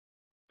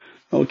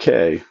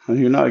Okay,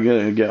 you're not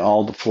going to get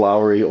all the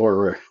flowery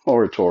or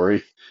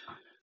oratory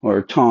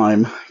or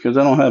time because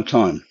I don't have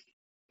time.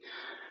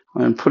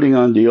 I'm putting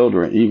on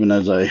deodorant even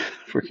as I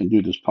freaking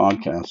do this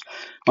podcast.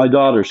 My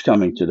daughter's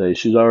coming today.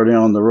 She's already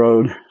on the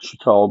road. She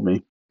called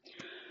me.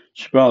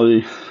 She'll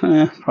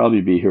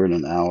probably be here in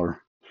an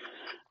hour,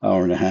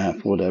 hour and a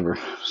half, whatever.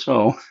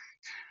 So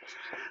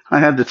I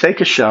had to take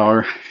a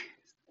shower,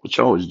 which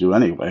I always do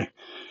anyway.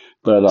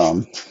 But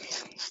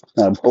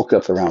I woke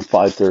up around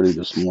 5:30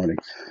 this morning.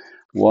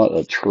 What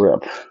a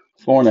trip!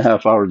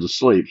 4.5 hours of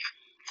sleep.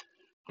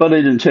 But I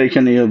didn't take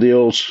any of the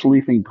old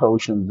sleeping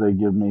potions they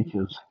give me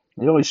because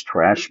they always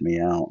trash me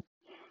out.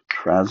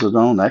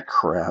 Trazodone, that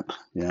crap.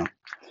 Yeah.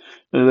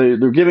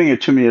 They're giving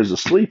it to me as a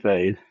sleep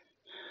aid,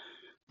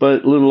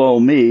 but little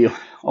old me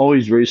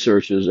always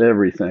researches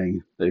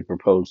everything they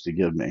propose to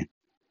give me.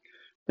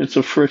 It's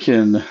a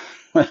freaking,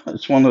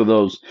 it's one of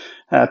those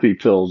happy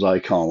pills, I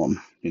call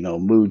them,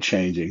 mood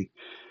changing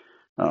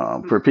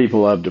for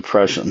people who have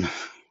depression.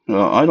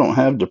 Well, I don't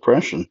have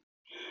depression.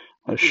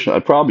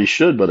 I probably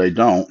should, but I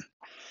don't.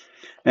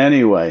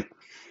 Anyway,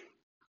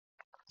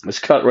 let's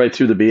cut right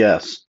through the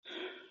BS.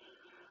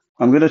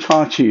 I'm going to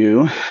talk to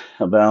you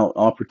about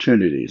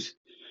opportunities.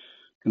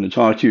 I'm going to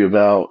talk to you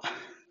about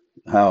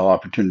how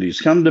opportunities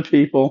come to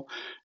people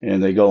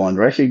and they go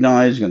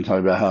unrecognized. I'm going to talk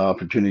about how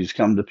opportunities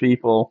come to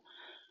people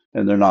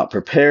and they're not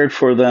prepared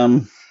for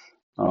them.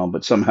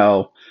 But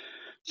somehow,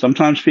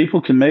 sometimes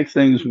people can make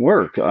things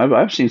work.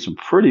 I've seen some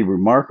pretty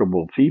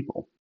remarkable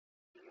people.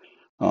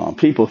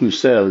 People who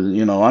said,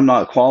 I'm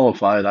not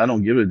qualified. I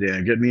don't give a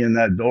damn. Get me in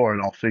that door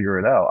and I'll figure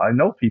it out. I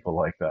know people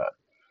like that.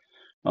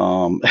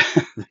 Um,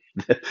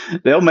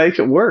 they'll make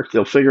it work.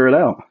 They'll figure it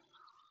out.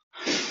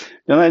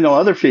 Then I know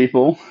other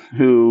people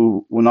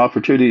who, when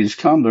opportunities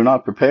come, they're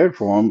not prepared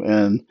for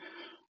them,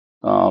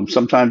 and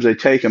sometimes they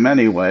take them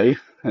anyway,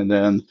 and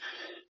then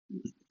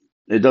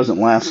it doesn't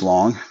last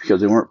long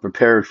because they weren't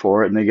prepared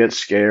for it, and they get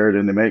scared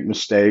and they make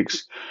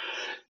mistakes,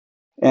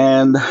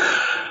 and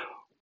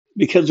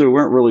because they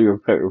weren't really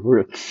prepared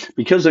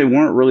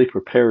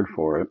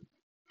for it,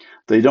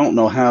 they don't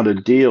know how to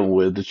deal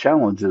with the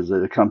challenges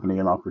that accompany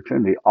an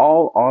opportunity.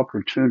 All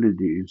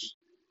opportunities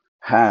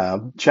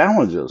have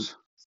challenges.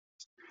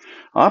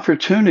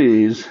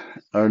 Opportunities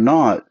are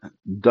not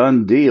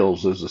done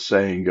deals, as the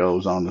saying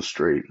goes on the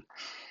street.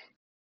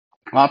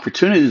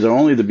 Opportunities are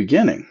only the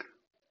beginning.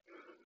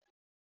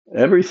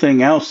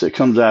 Everything else that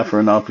comes after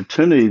an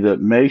opportunity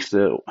that makes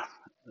it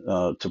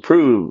to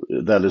prove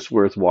that it's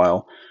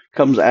worthwhile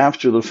comes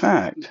after the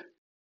fact.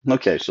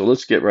 Okay, so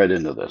let's get right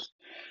into this.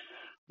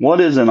 What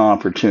is an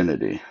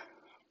opportunity?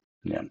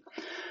 Yeah.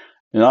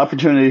 An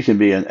opportunity can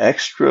be an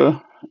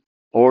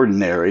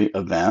extraordinary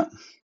event,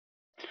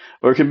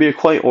 or it can be a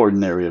quite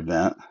ordinary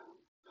event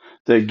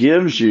that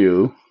gives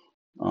you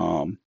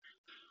um,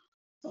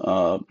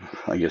 I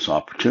guess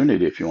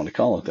opportunity, if you want to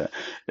call it that.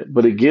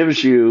 But it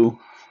gives you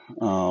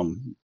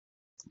um,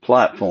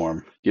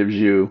 platform, gives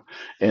you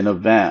an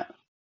event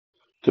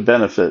to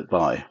benefit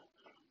by.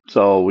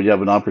 So when you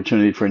have an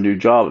opportunity for a new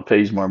job, it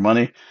pays more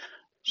money.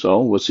 So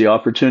what's the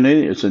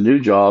opportunity? It's a new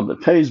job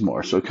that pays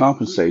more, so it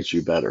compensates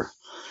you better.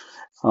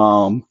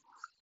 Um,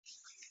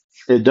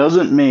 it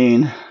doesn't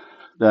mean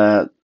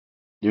that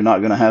you're not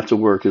going to have to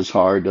work as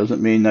hard.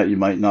 Doesn't mean that you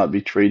might not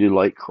be treated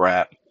like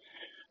crap.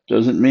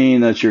 Doesn't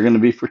mean that you're going to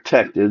be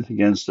protected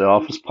against the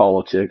office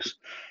politics.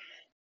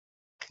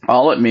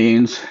 All it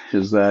means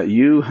is that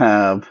you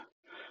have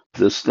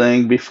this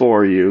thing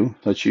before you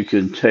that you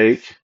can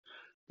take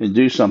and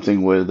do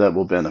something with that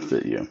will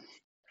benefit you.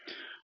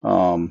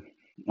 Um,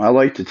 I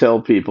like to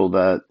tell people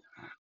that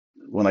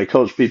when I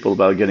coach people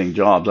about getting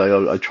jobs,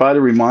 I try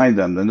to remind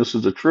them, and this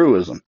is a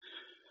truism,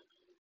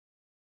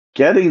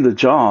 getting the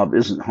job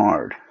isn't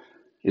hard.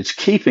 It's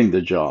keeping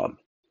the job.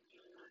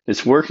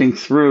 It's working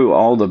through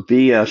all the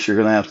BS you're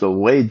going to have to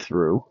wade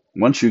through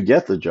once you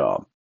get the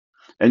job.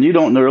 And you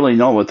don't really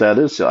know what that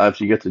is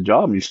after you get the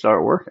job and you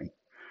start working.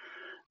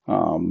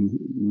 Um,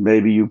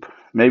 maybe you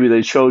maybe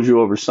they chose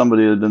you over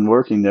somebody that had been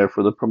working there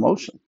for the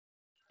promotion.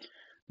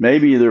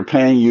 Maybe they're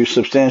paying you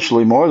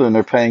substantially more than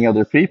they're paying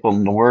other people,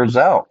 and the word's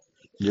out.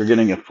 You're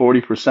getting a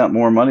 40%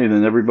 more money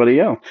than everybody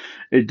else.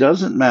 It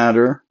doesn't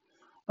matter.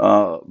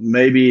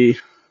 Maybe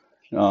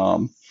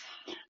um,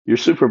 your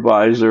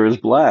supervisor is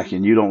black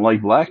and you don't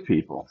like black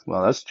people.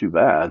 Well, that's too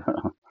bad.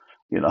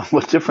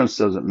 What difference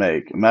does it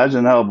make?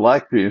 Imagine how a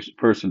black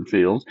person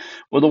feels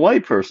with a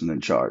white person in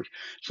charge.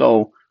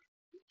 So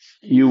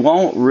you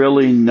won't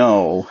really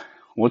know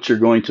what you're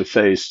going to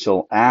face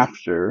till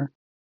after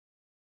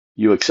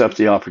you accept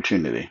the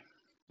opportunity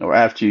or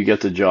after you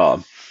get the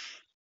job.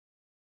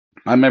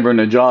 I remember in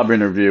a job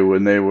interview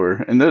when they were,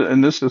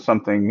 and this is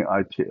something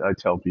I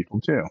tell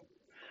people too.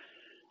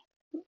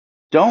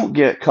 Don't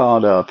get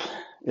caught up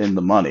in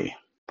the money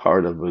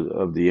part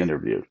of the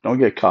interview. Don't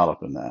get caught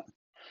up in that.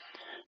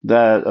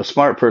 That a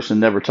smart person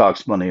never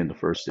talks money in the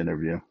first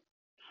interview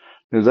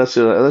because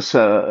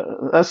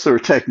that's their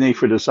technique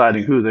for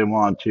deciding who they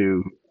want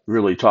to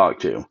really talk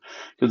to.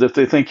 Because if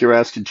they think you're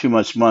asking too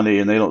much money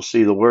and they don't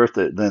see the worth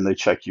it, then they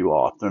check you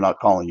off. They're not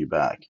calling you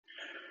back.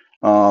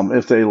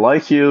 If they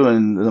like you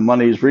and the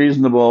money is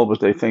reasonable, but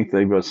they think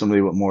they've got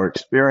somebody with more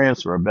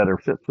experience or a better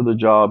fit for the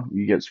job,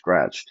 you get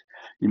scratched.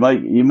 You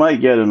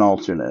might get an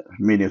alternate,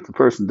 meaning if the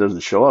person doesn't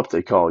show up,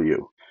 they call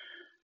you.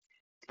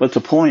 But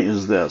the point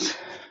is this: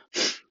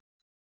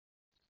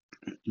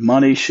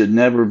 money should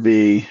never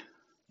be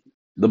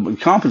the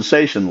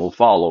compensation will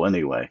follow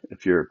anyway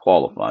if you're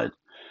qualified.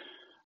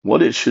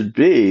 What it should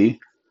be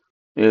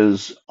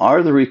is,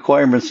 are the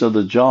requirements of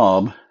the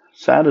job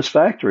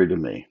satisfactory to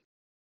me?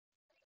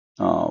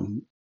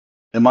 Um,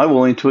 am I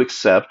willing to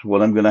accept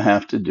what I'm going to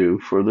have to do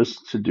for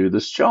this to do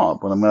this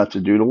job? What I'm going to have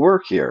to do to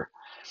work here?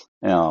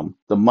 The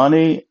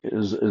money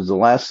is the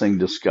last thing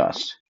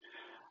discussed.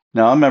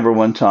 Now, I remember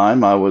one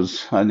time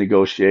I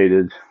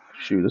negotiated.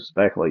 Shoot, this is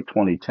back like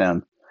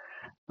 2010.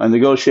 I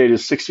negotiated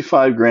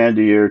 65 grand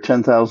a year,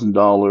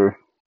 $10,000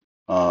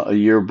 a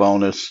year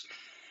bonus,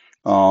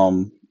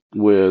 um,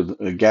 with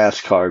a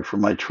gas card for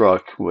my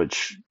truck,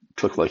 which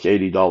took like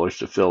 $80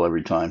 to fill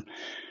every time.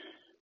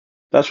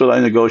 That's what I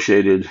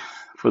negotiated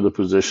for the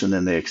position,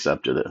 and they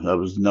accepted it. I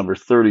was number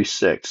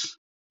 36.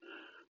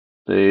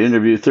 They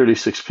interviewed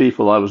 36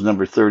 people. I was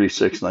number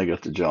 36, and I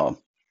got the job.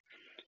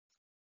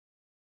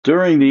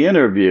 During the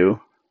interview,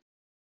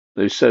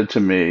 they said to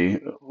me,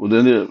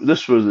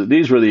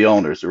 these were the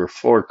owners. There were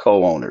four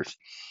co-owners,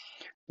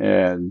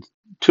 and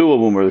two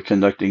of them were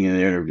conducting the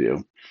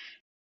interview.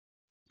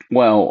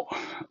 Well,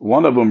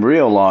 one of them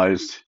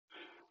realized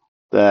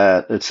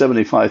that at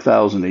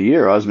 75,000 a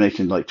year, I was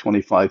making like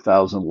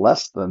 25,000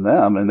 less than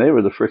them, and they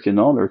were the freaking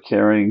owner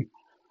carrying,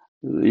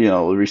 the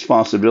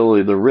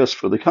responsibility, the risk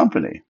for the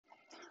company.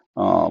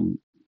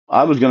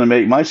 I was going to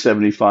make my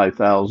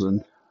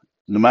 75,000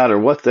 no matter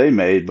what they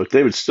made, but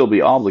they would still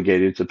be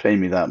obligated to pay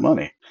me that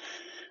money.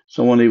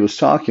 So when he was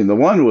talking, the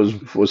one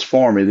was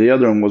for me, the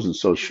other one wasn't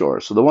so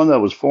sure. So the one that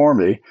was for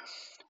me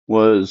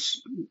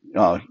was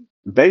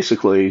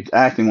basically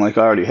acting like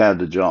I already had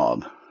the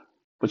job,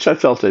 which I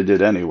felt I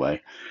did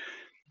anyway.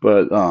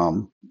 But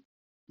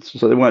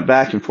so they went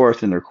back and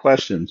forth in their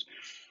questions.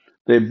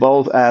 They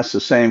both asked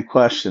the same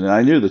question, and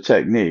I knew the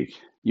technique.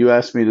 You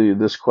ask me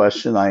this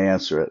question, I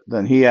answer it.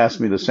 Then he asked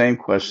me the same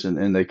question,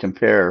 and they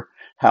compare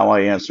how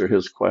I answer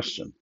his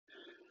question.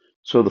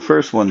 So the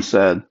first one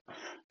said,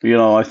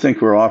 I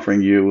think we're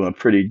offering you a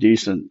pretty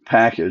decent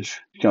package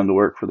to come to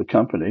work for the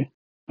company.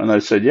 And I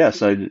said,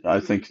 yes, I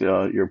think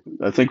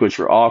I think what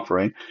you're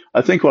offering,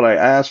 I think what I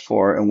asked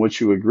for and what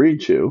you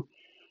agreed to,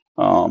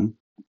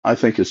 I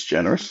think is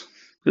generous,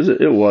 because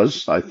it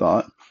was, I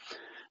thought,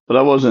 but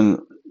I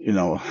wasn't,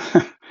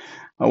 I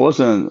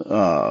wasn't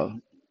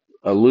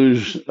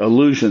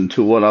allusion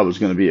to what I was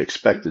going to be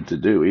expected to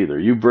do either.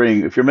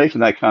 If you're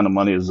making that kind of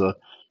money as a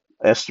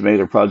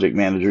estimator, project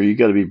manager, you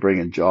got to be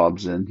bringing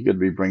jobs in, you got to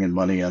be bringing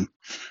money in.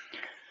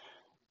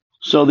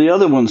 So the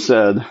other one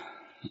said,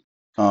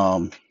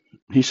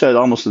 he said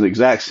almost the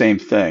exact same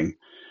thing,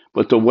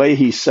 but the way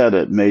he said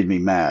it made me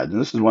mad. And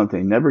this is one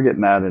thing: never get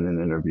mad in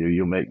an interview.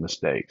 You'll make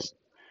mistakes.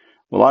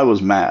 Well, I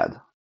was mad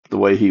the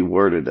way he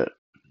worded it.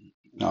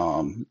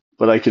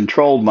 But I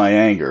controlled my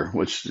anger,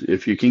 which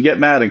if you can get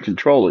mad and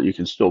control it, you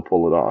can still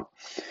pull it off.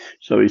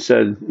 So he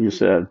said,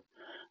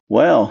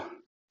 well,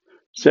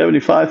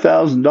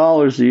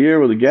 $75,000 a year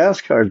with a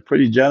gas card is a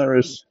pretty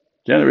generous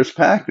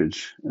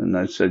package. And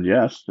I said,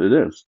 yes, it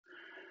is.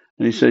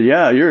 And he said,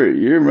 yeah,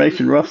 you're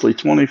making roughly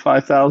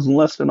 25,000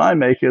 less than I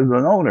make as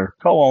an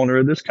co-owner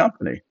of this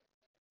company.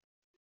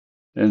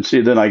 And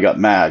see, then I got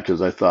mad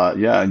because I thought,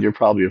 yeah, and you're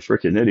probably a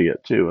freaking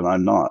idiot too, and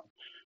I'm not.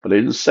 But I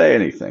didn't say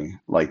anything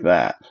like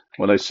that.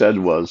 What I said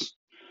was,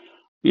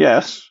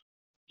 yes,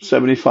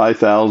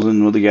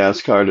 75,000 with a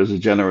gas card is a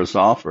generous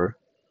offer.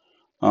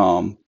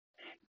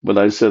 But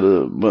I said,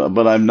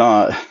 but I'm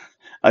not.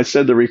 I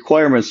said the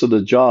requirements of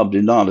the job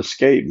did not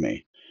escape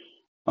me.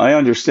 I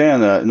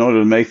understand that in order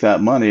to make that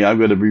money, I've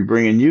got to be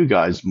bringing you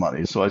guys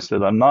money. So I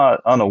said, I'm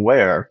not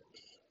unaware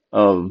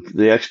of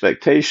the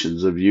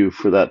expectations of you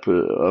for that,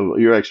 of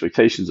your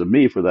expectations of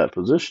me for that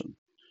position.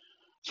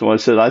 So I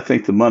said, I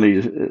think the money,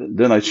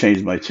 then I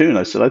changed my tune.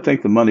 I said, I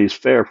think the money is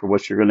fair for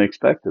what you're going to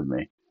expect of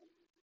me.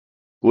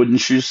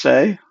 Wouldn't you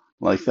say?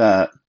 Like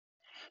that.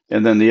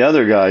 And then the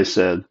other guy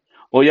said,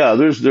 well, yeah,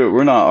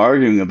 we're not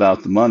arguing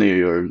about the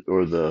money or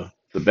the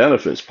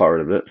benefits part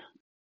of it.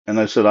 And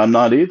I said, I'm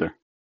not either.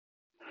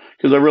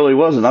 Because I really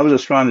wasn't. I was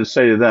just trying to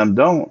say to them,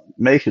 don't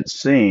make it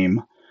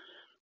seem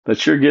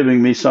that you're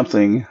giving me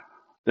something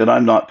that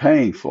I'm not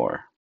paying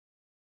for.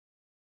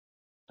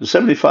 The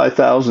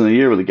 75,000 a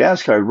year with a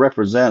gas card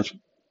represents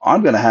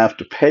I'm going to have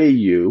to pay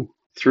you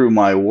through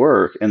my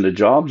work and the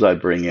jobs I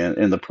bring in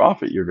and the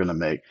profit you're going to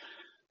make.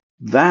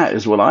 That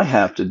is what I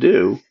have to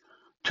do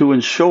to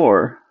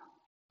ensure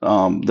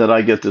that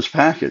I get this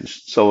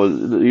package. So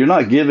you're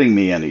not giving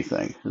me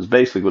anything, is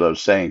basically what I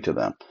was saying to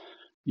them.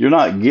 You're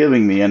not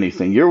giving me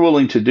anything. You're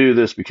willing to do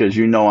this because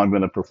you know I'm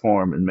going to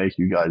perform and make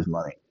you guys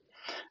money,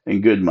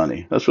 and good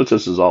money. That's what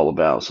this is all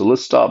about. So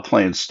let's stop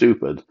playing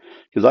stupid,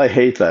 because I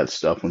hate that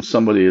stuff when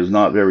somebody is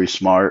not very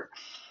smart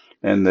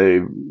and they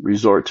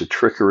resort to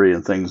trickery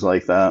and things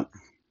like that.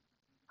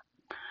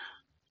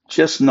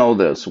 Just know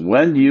this: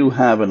 when you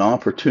have an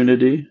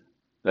opportunity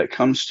that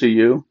comes to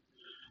you,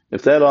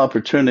 if that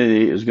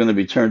opportunity is going to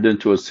be turned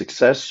into a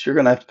success, you're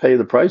going to have to pay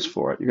the price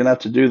for it. You're going to have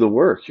to do the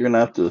work. You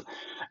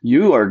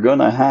are going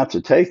to have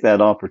to take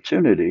that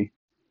opportunity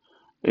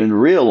and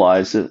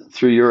realize it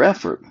through your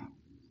effort,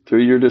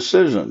 through your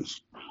decisions,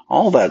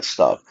 all that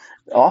stuff.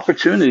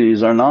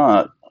 Opportunities do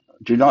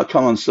not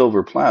come on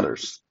silver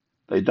platters.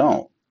 They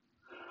don't.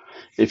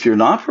 If you're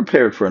not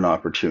prepared for an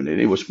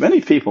opportunity, which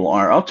many people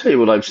are, I'll tell you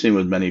what I've seen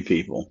with many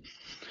people.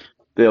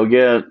 They'll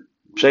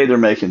say they're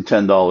making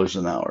 $10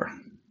 an hour.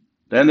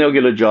 Then they'll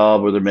get a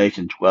job where they're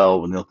making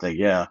 12 and they'll think,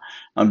 yeah,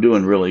 I'm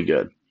doing really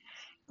good.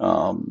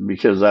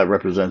 Because that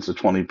represents a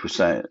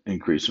 20%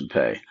 increase in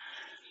pay.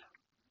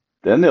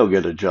 Then they'll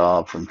get a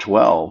job from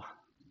 12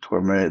 to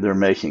where they're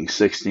making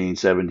 16,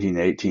 17,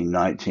 18,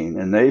 19,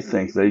 and they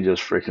think they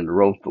just freaking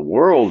roped the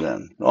world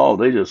in. Oh,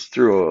 they just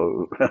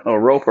threw a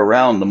rope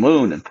around the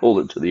moon and pulled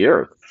it to the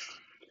earth.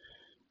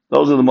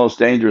 Those are the most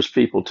dangerous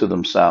people to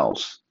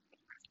themselves.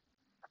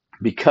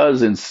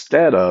 Because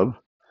instead of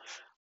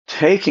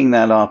taking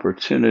that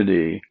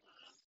opportunity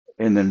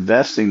and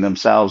investing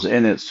themselves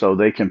in it so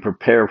they can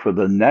prepare for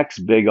the next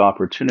big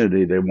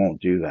opportunity, they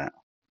won't do that.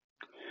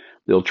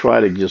 They'll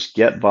try to just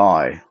get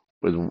by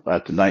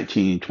at the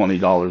 $19,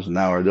 $20 an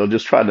hour. They'll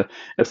just try to,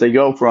 if they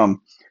go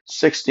from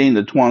 16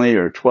 to 20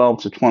 or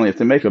 12 to 20, if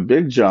they make a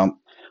big jump,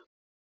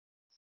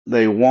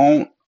 they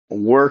won't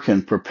work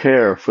and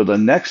prepare for the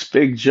next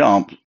big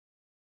jump.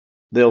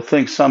 They'll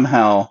think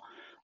somehow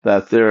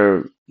that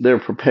they're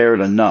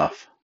prepared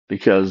enough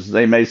because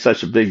they made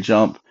such a big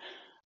jump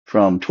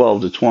from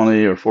 12 to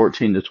 20 or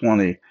 14 to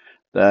 20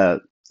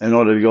 that in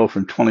order to go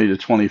from 20 to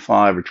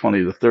 25 or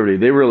 20 to 30,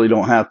 they really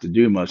don't have to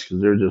do much because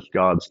they're just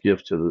God's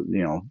gift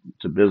to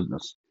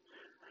business.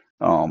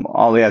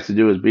 All they have to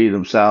do is be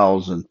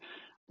themselves and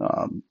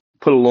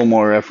put a little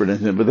more effort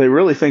into it, but they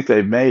really think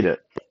they've made it.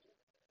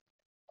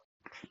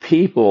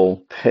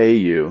 People pay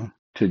you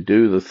to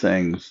do the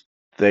things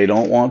they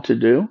don't want to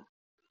do,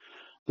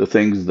 the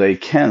things they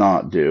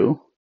cannot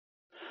do,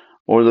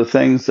 or the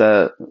things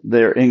that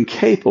they're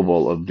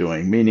incapable of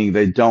doing, meaning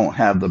they don't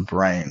have the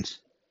brains.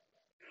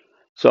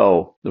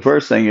 So the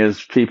first thing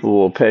is people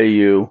will pay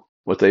you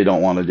what they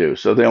don't want to do.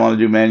 So if they want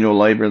to do manual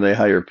labor, they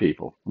hire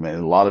people. I mean,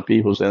 a lot of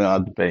people say they don't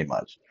have to pay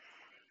much.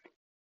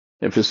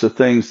 If it's the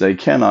things they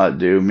cannot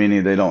do,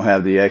 meaning they don't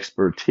have the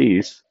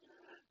expertise,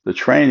 the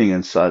training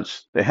and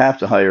such, they have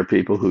to hire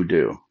people who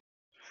do.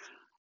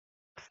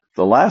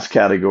 The last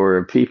category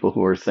are people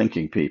who are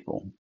thinking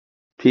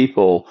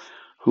people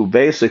who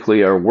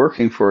basically are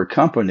working for a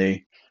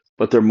company,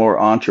 but they're more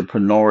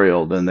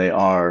entrepreneurial than they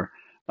are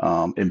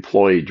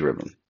employee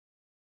driven.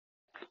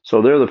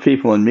 So they're the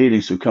people in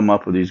meetings who come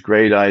up with these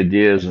great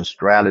ideas and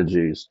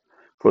strategies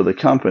for the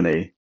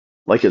company,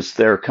 like it's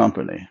their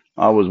company.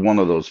 I was one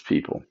of those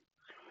people.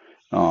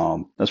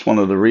 That's one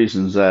of the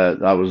reasons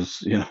that I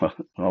was,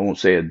 I won't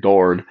say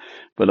adored,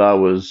 but I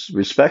was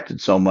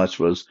respected so much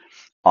was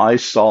I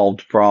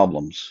solved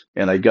problems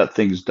and I got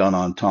things done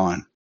on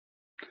time.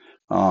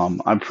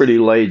 I'm pretty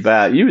laid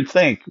back. You would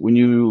think when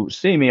you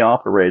see me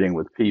operating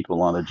with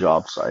people on a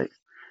job site,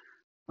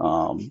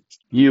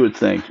 you would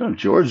think, oh,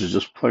 George is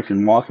just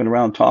fucking walking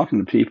around talking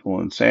to people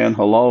and saying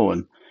hello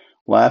and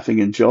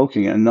laughing and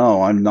joking. And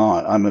no, I'm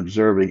not. I'm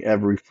observing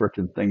every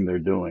frickin' thing they're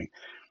doing.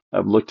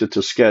 I've looked at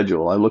the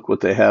schedule. I look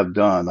what they have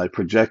done. I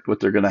project what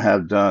they're going to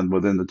have done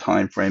within the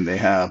time frame they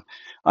have.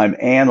 I'm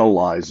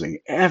analyzing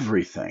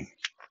everything.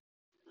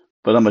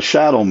 But I'm a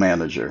shadow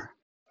manager.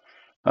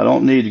 I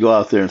don't need to go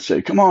out there and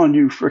say, come on,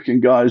 you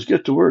frickin' guys,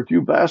 get to work.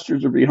 You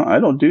bastards are behind. I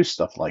don't do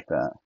stuff like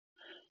that.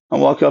 I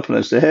walk up and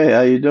I say, hey,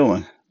 how you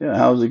doing? Yeah,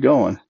 how's it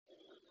going?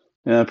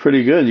 Yeah,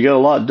 pretty good. You got a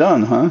lot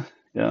done, huh?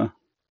 Yeah.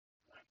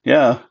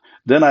 Yeah.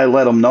 Then I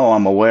let them know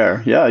I'm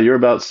aware. Yeah, you're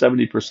about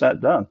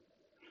 70% done.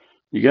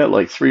 You got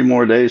like 3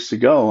 more days to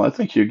go. I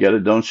think you get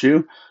it, don't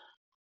you?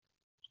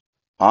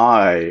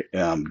 I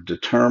am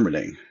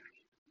determining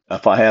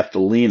if I have to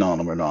lean on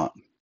them or not.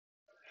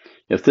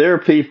 If there are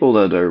people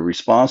that are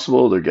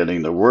responsible, they're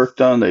getting their work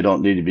done, they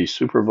don't need to be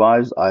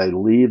supervised, I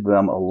leave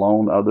them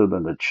alone other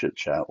than to chit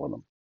chat with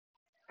them.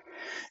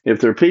 If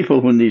there are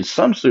people who need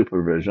some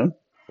supervision,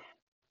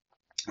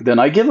 then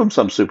I give them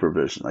some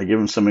supervision. I give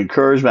them some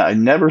encouragement. I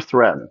never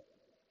threaten.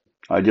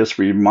 I just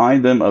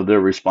remind them of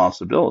their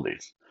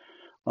responsibilities.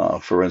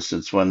 For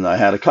instance, when I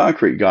had a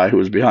concrete guy who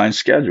was behind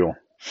schedule,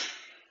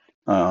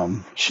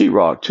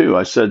 sheetrock too,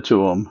 I said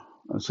to him,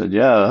 I said,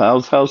 yeah,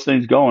 how's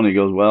things going? He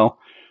goes, well,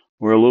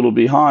 we're a little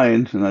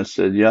behind. And I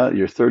said, yeah,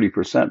 you're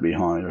 30%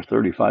 behind or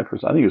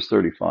 35%. I think it was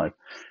 35.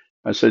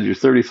 I said, you're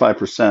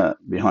 35%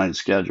 behind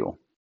schedule.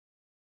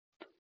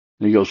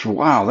 And he goes,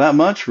 wow, that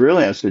much?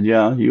 Really? I said,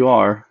 yeah, you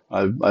are.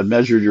 I've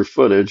measured your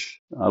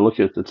footage. I look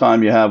at the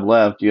time you have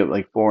left. You have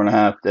like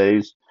 4.5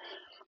 days.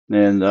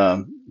 And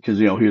because,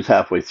 he was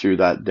halfway through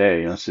that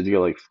day. And I said, you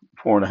got like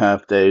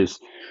 4.5 days.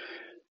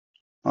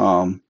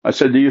 I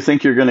said, do you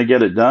think you're going to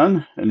get it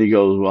done? And he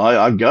goes, well,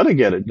 I've got to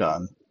get it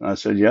done. And I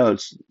said, yeah,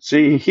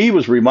 see, he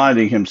was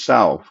reminding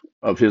himself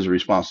of his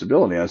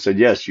responsibility. I said,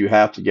 yes, you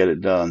have to get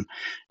it done.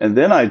 And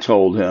then I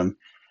told him,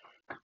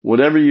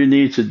 whatever you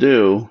need to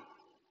do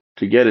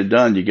to get it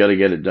done, you got to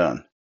get it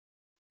done.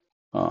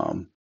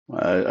 Um,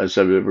 I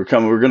said, we're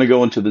going to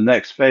go into the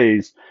next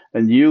phase,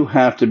 and you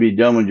have to be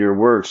done with your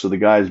work so the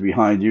guys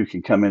behind you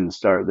can come in and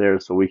start there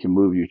so we can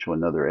move you to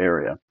another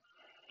area.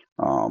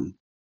 Um,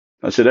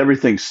 I said,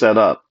 everything's set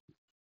up.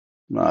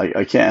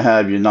 I can't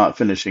have you not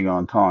finishing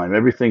on time.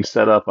 Everything's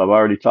set up. I've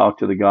already talked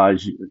to the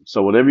guys.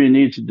 So whatever you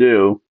need to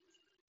do,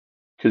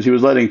 because he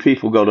was letting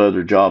people go to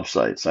other job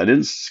sites. I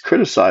didn't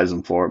criticize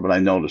him for it, but I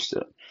noticed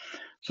it.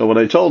 So what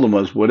I told him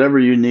was, whatever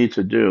you need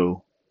to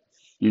do,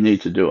 you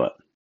need to do it.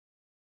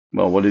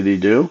 Well, what did he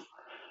do?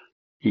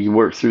 He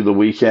worked through the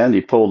weekend.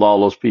 He pulled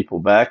all those people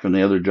back from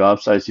the other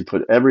job sites. He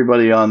put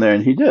everybody on there,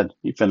 and he did.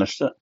 He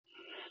finished it.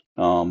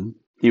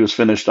 He was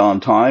finished on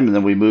time, and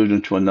then we moved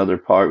him to another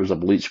part. It was a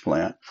bleach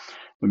plant.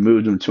 We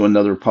moved him to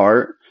another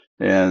part,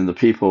 and the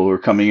people who were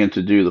coming in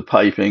to do the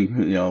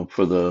piping,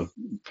 for the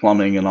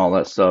plumbing and all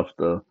that stuff,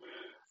 the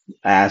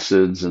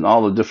acids and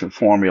all the different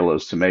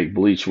formulas to make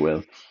bleach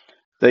with,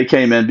 they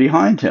came in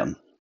behind him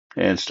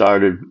and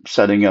started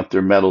setting up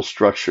their metal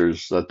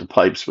structures that the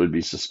pipes would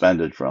be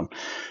suspended from.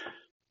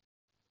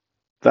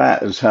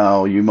 That is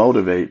how you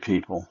motivate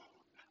people.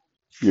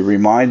 You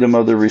remind them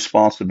of their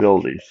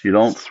responsibilities. You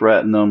don't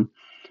threaten them.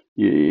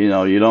 You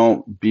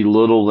don't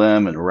belittle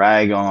them and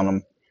rag on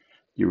them.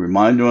 You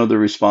remind them of their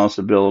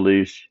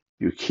responsibilities.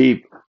 You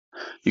keep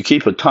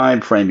a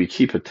time frame. You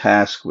keep a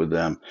task with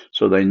them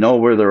so they know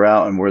where they're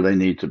at and where they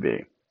need to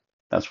be.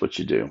 That's what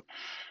you do.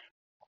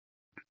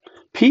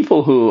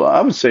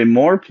 I would say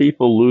more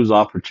people lose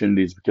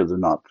opportunities because they're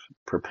not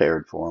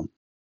prepared for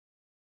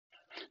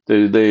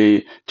them.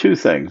 Two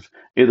things.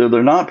 Either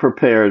they're not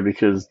prepared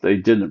because they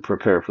didn't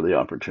prepare for the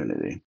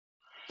opportunity,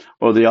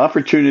 or the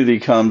opportunity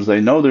comes,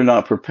 they know they're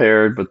not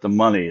prepared, but they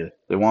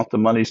want the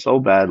money so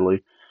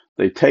badly,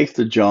 they take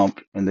the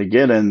jump and they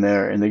get in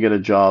there and they get a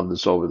job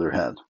that's over their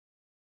head.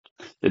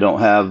 They don't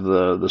have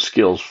the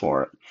skills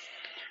for it.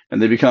 And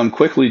they become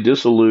quickly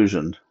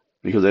disillusioned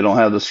because they don't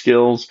have the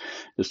skills.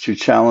 It's too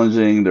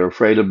challenging. They're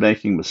afraid of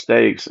making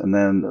mistakes, and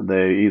then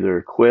they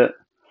either quit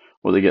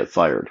or they get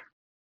fired.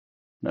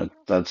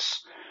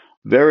 That's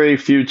very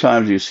few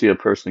times you see a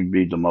person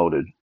be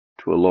demoted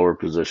to a lower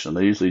position.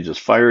 They usually just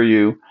fire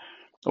you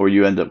or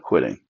you end up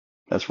quitting.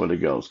 That's what it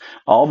goes.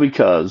 All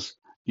because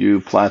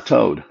you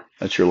plateaued.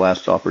 That's your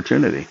last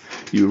opportunity.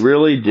 You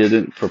really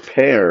didn't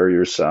prepare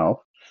yourself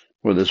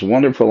for this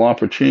wonderful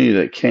opportunity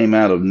that came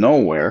out of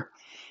nowhere,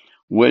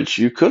 which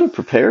you could have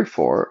prepared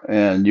for,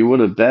 and you would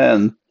have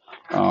been,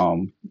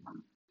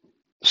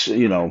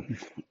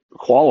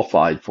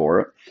 qualified for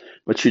it,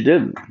 but you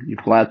didn't. You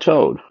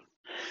plateaued.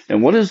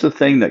 And what is the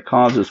thing that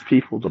causes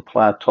people to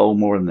plateau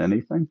more than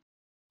anything?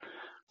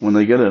 When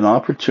they get an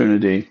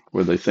opportunity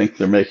where they think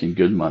they're making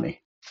good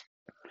money.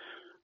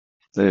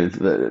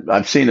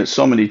 I've seen it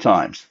so many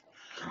times.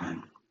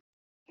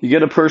 You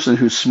get a person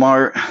who's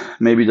smart,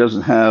 maybe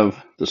doesn't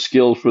have the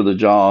skills for the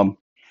job,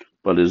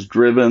 but is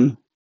driven.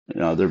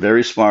 They're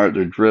very smart,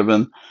 they're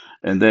driven,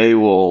 and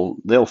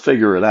they'll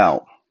figure it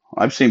out.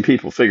 I've seen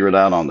people figure it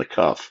out on the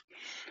cuff.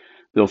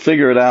 They'll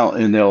figure it out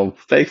and they'll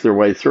fake their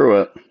way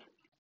through it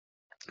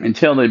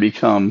until they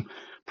become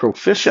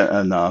proficient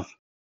enough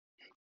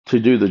to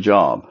do the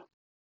job.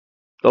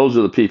 Those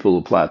are the people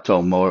who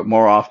plateau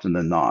more often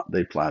than not.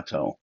 They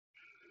plateau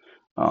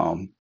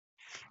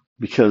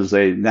because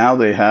they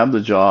have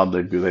the job.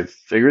 They've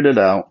figured it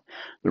out.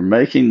 They're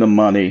making the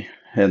money,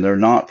 and they're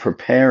not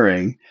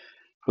preparing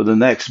for the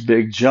next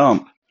big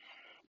jump.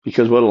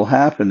 Because what will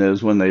happen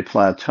is when they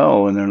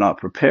plateau and they're not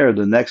prepared,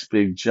 the next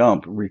big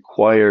jump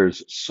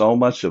requires so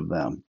much of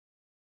them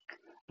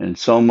and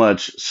so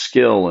much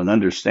skill and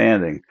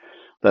understanding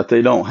that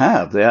they don't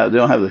have. They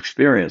don't have the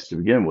experience to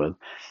begin with,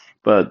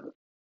 but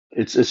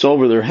it's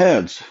over their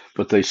heads.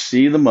 But they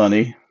see the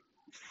money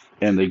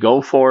and they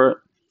go for it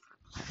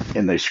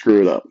and they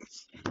screw it up.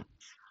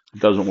 It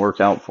doesn't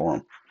work out for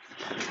them.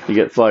 They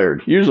get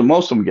fired. Usually,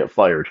 most of them get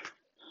fired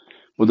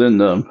within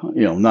the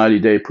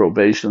 90-day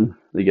probation.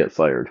 They get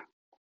fired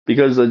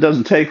because it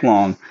doesn't take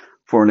long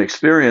for an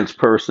experienced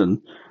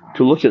person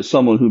to look at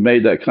someone who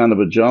made that kind of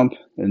a jump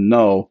and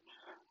know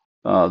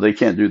they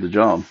can't do the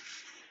job.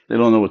 They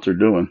don't know what they're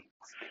doing.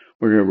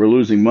 We're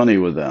losing money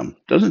with them.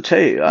 Doesn't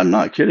take. I'm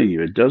not kidding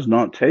you. It does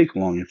not take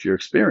long if you're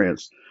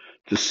experienced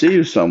to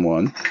see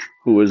someone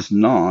who is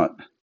not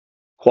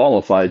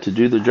qualified to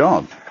do the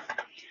job.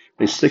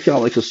 They stick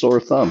out like a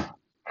sore thumb,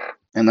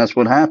 and that's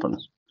what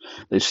happens.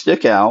 They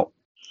stick out.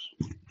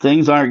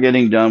 Things aren't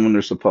getting done when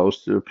they're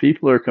supposed to.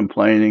 People are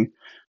complaining.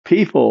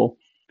 People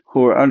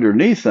who are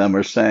underneath them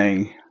are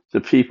saying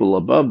to people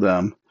above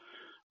them,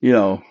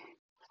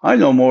 I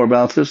know more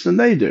about this than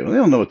they do. They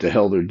don't know what the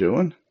hell they're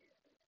doing.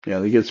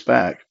 They gets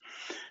back.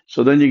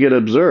 So then you get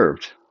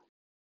observed,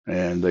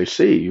 and they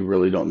see you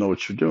really don't know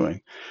what you're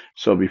doing.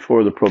 So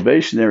before the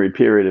probationary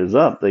period is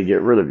up, they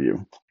get rid of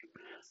you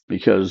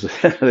because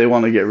they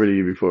want to get rid of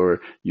you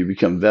before you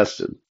become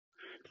vested.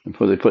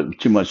 before they put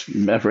too much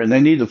effort, and they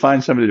need to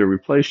find somebody to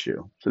replace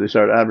you. So they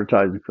start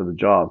advertising for the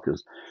job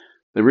because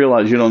they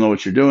realize you don't know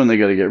what you're doing. They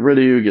got to get rid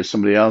of you, get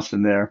somebody else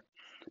in there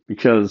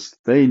because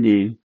they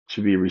need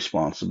to be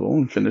responsible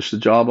and finish the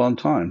job on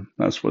time.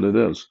 That's what it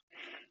is.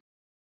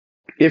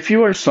 If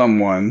you are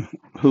someone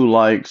who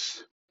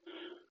likes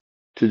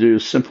to do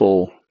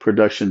simple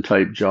production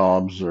type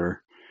jobs,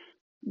 or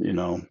you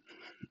know,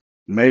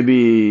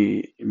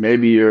 maybe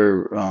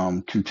you're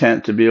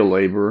content to be a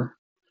laborer,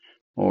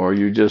 or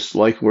you just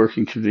like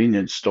working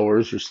convenience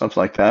stores or stuff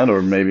like that,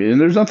 or maybe,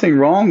 and there's nothing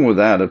wrong with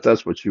that if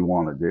that's what you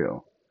want to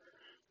do.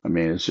 I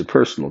mean, it's a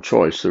personal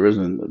choice. There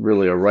isn't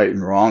really a right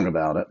and wrong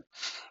about it.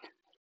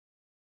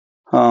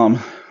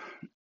 Um,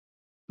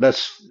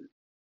 that's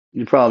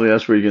that's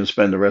where you're going to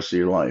spend the rest of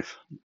your life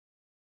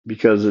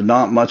because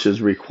not much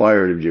is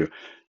required of you.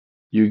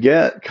 You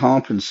get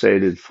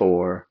compensated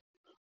for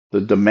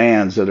the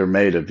demands that are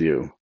made of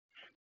you.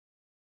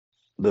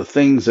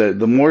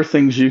 The more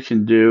things you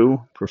can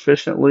do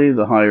proficiently,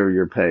 the higher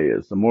your pay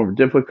is. The more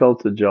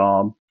difficult the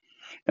job,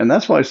 and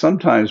that's why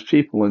sometimes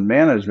people in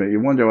management, you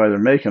wonder why they're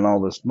making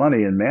all this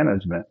money in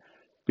management,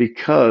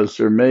 because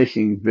they're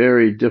making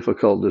very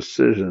difficult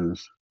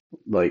decisions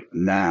like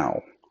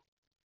now.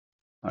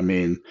 I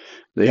mean,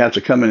 they have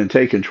to come in and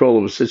take control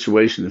of a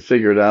situation and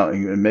figure it out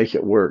and make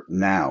it work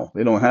now.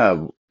 They don't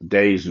have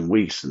days and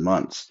weeks and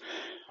months.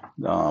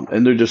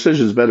 And their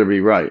decisions better be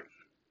right.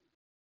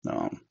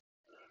 Um,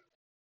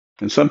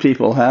 and some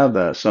people have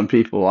that. Some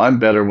people, I'm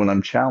better when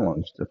I'm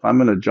challenged. If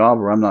I'm in a job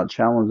where I'm not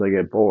challenged, I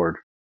get bored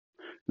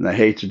and I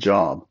hate the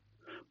job.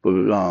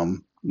 But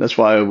that's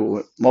why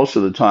most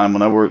of the time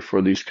when I worked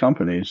for these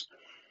companies,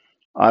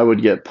 I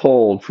would get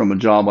pulled from a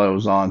job I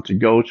was on to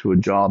go to a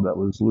job that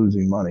was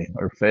losing money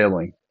or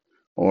failing,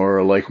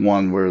 or like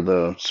one where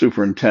the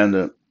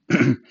superintendent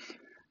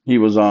he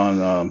was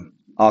on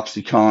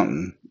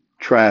OxyContin,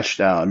 trashed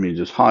out. I mean,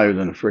 just higher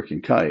than a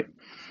freaking kite,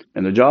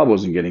 and the job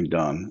wasn't getting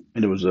done.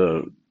 And it was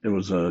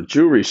a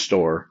jewelry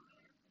store.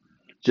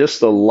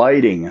 Just the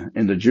lighting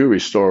in the jewelry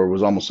store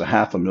was almost a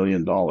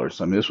 $500,000.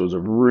 I mean, this was a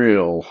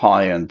real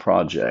high end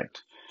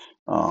project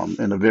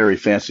in a very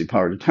fancy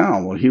part of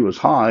town. Well, he was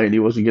high and he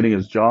wasn't getting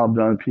his job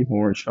done. People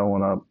weren't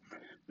showing up.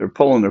 They're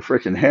pulling their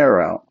freaking hair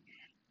out.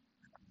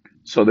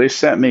 So they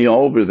sent me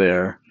over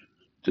there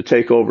to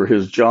take over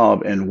his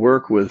job and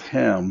work with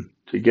him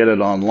to get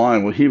it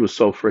online. Well, he was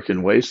so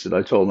freaking wasted.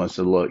 I told him, I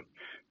said, look,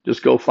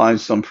 just go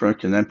find some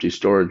freaking empty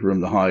storage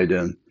room to hide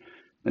in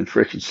and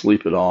freaking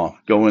sleep it off.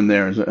 Go in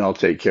there and I'll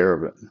take care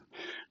of it.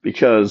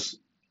 Because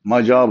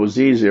my job was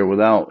easier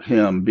without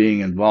him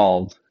being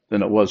involved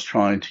than it was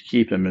trying to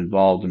keep him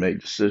involved to make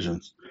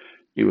decisions.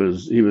 He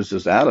was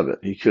just out of it.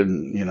 He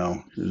couldn't,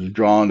 he was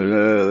drawn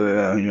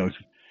to,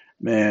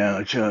 man,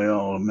 I tell you,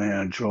 oh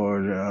man,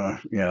 George,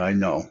 yeah, I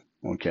know.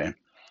 Okay.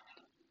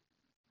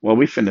 Well,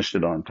 we finished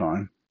it on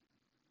time.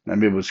 I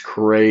mean, it was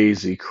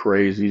crazy,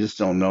 crazy. You just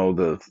don't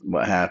know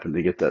what happened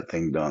to get that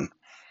thing done.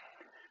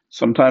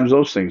 Sometimes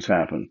those things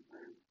happen.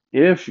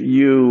 If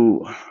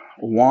you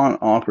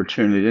want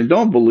opportunity, and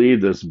don't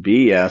believe this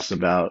BS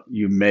about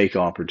you make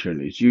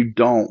opportunities. You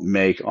don't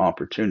make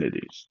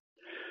opportunities.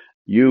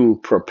 You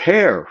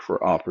prepare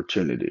for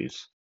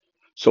opportunities.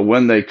 So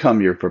when they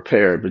come, you're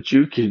prepared. But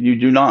you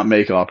do not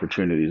make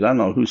opportunities. I don't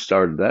know who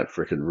started that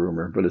freaking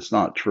rumor, but it's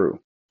not true.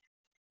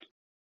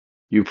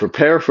 You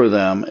prepare for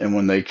them, and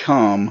when they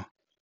come,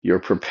 you're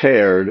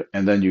prepared,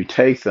 and then you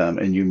take them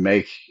and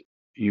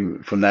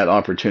you from that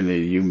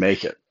opportunity you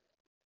make it.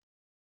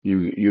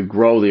 You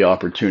grow the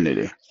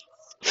opportunity.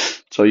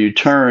 So you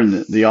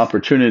turn the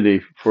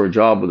opportunity for a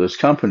job with this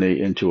company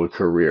into a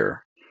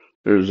career.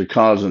 There's a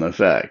cause and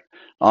effect.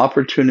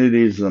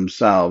 Opportunities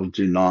themselves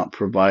do not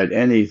provide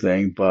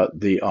anything but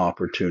the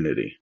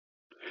opportunity.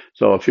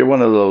 So if you're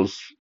one of those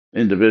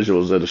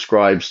individuals that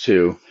ascribes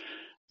to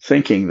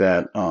thinking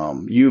that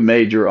you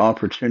made your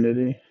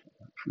opportunity,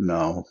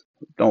 no,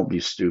 don't be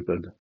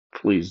stupid.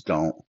 Please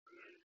don't.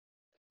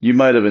 You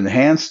might have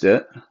enhanced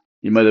it.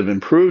 You might have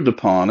improved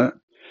upon it.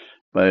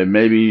 But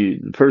maybe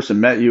the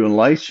person met you and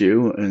likes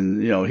you,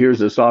 and here's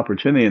this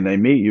opportunity, and they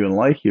meet you and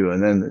like you,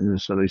 and then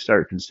so they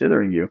start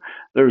considering you.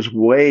 There's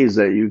ways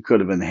that you could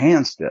have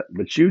enhanced it,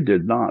 but you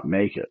did not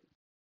make it.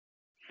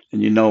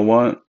 And you know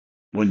what?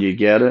 When you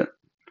get it,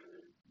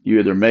 you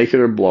either make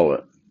it or blow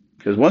it.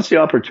 Because once the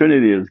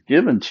opportunity is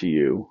given to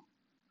you,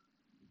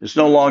 it's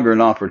no longer an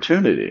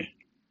opportunity.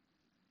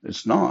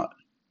 It's not.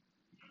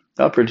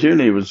 The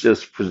opportunity was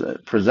just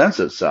presents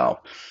itself.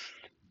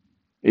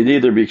 It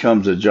either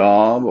becomes a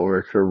job or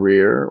a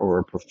career or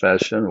a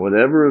profession,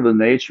 whatever the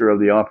nature of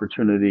the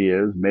opportunity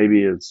is.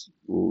 Maybe it's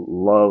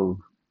love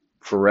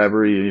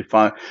forever. You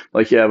find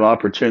like you have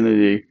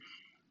opportunity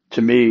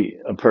to meet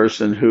a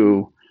person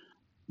who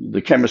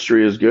the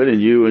chemistry is good,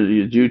 and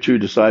you two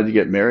decide to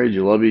get married.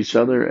 You love each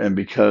other, and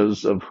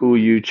because of who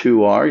you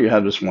two are, you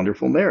have this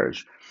wonderful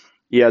marriage.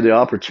 You have the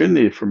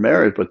opportunity for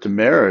marriage, but the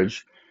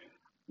marriage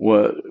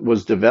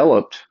was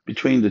developed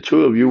between the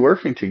two of you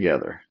working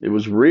together. It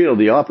was real.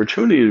 The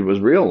opportunity was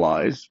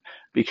realized,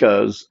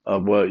 because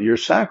of what your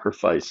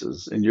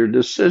sacrifices and your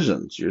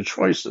decisions, your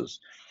choices.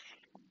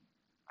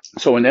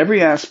 So in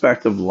every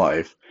aspect of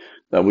life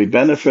that we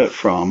benefit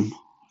from,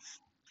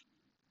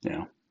 you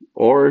know,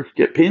 or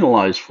get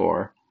penalized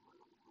for,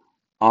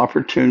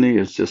 opportunity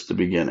is just the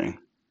beginning.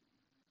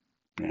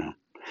 Yeah.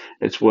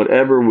 It's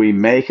whatever we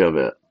make of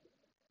it.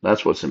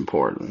 That's what's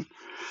important.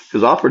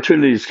 Because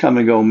opportunities come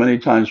and go. Many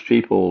times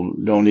people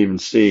don't even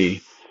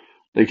see.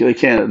 They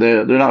can't.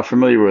 They're not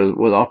familiar with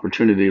what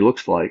opportunity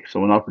looks like. So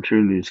when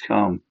opportunities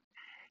come,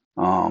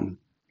 um,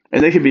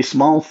 and they can be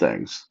small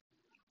things.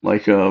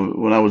 Like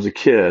when I was a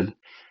kid,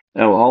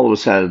 all of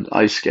us had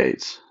ice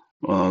skates.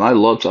 And I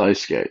loved to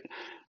ice skate.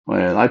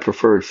 And I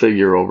preferred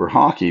figure over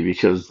hockey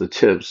because the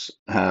tips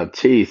have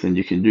teeth and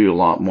you can do a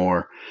lot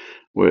more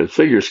with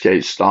figure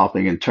skates,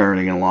 stopping and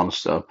turning and a lot of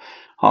stuff.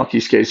 Hockey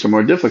skates are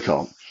more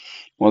difficult.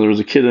 Well, there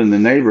was a kid in the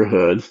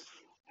neighborhood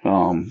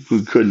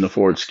who couldn't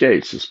afford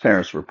skates. His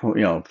parents were,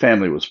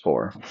 family was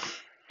poor.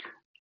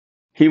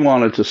 He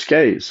wanted to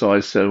skate, so I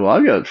said, "Well,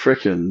 I got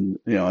frickin',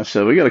 I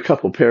said we got a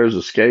couple pairs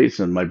of skates,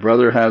 and my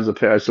brother has a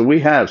pair." I said, "We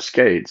have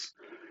skates.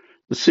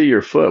 Let's see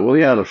your foot." Well,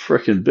 he had a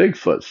frickin'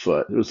 Bigfoot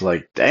foot. It was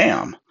like,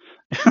 damn,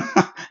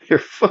 your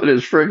foot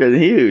is frickin'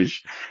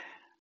 huge.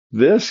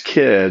 This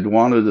kid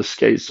wanted to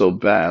skate so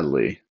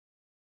badly,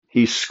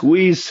 he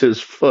squeezed his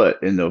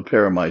foot into a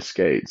pair of my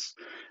skates.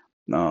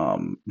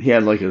 He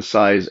had like a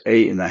size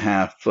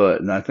 8.5 foot,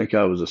 and I think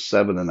I was a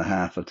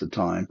 7.5 at the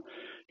time.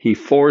 He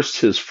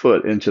forced his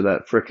foot into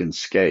that frickin'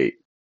 skate.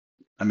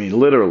 I mean,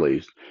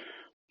 literally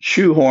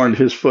shoehorned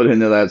his foot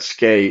into that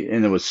skate,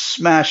 and it was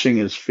smashing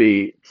his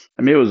feet.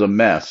 I mean, it was a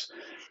mess.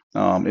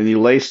 And he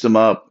laced them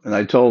up, and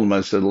I told him,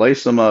 I said,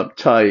 lace them up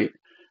tight,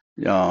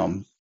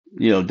 um,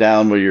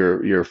 down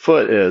where your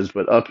foot is,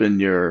 but up in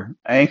your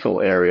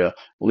ankle area.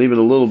 Leave it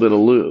a little bit of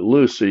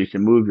loose so you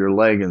can move your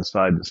leg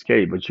inside the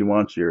skate, but you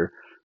want your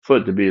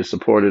foot to be as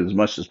supported as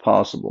much as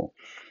possible.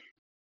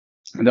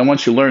 And then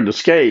once you learn to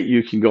skate,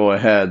 you can go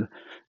ahead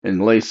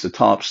and lace the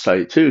tops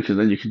tight too, because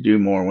then you can do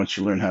more once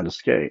you learn how to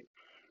skate.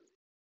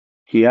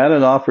 He had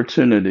an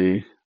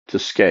opportunity to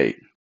skate.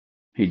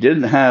 He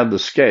didn't have the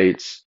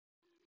skates,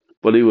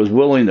 but he was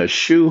willing to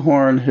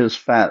shoehorn his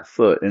fat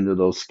foot into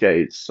those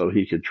skates so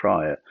he could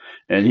try it.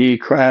 And he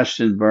crashed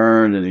and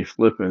burned, and he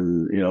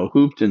flipping,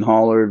 hooped and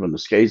hollered when the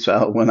skates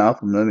went out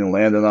from him and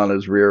landed on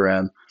his rear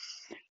end.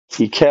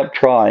 He kept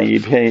trying. He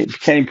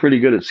became pretty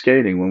good at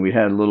skating. When we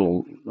had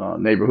little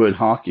neighborhood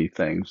hockey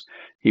things,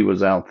 he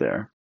was out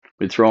there.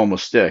 We'd throw him a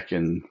stick,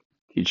 and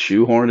he'd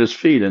shoehorn his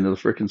feet into the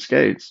freaking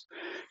skates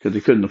because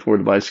he couldn't afford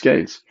to buy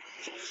skates.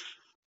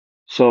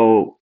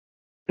 So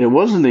it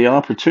wasn't the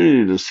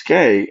opportunity to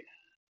skate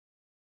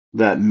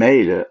that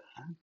made it.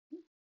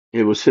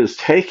 It was his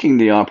taking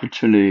the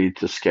opportunity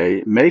to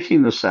skate,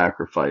 making the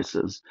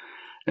sacrifices,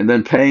 and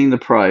then paying the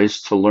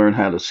price to learn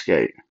how to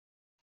skate.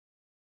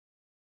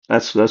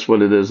 That's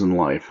what it is in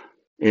life.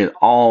 In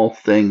all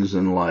things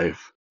in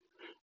life,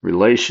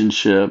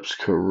 relationships,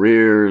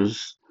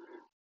 careers,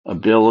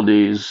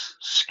 abilities,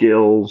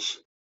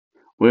 skills.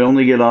 We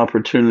only get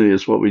opportunity.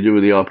 It's what we do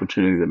with the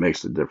opportunity that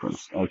makes the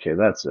difference. Okay,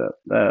 that's it.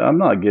 I'm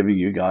not giving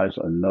you guys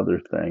another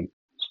thing.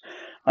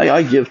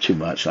 I give too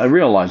much. I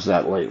realize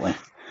that lately.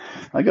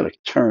 I got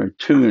to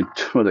tune,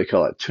 what do they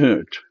call it?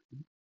 Turn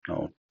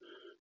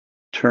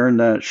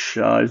that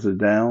shiza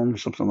down,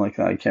 something like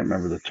that. I can't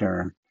remember the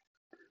term.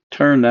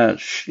 Turn that,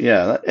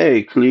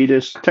 hey,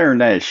 Cletus, turn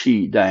that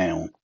sheet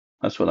down.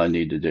 That's what I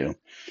need to do.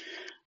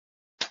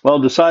 Well,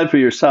 decide for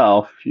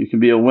yourself. You can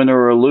be a winner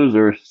or a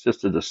loser. It's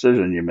just a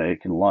decision you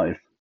make in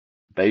life,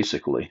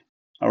 basically.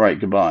 All right,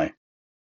 goodbye.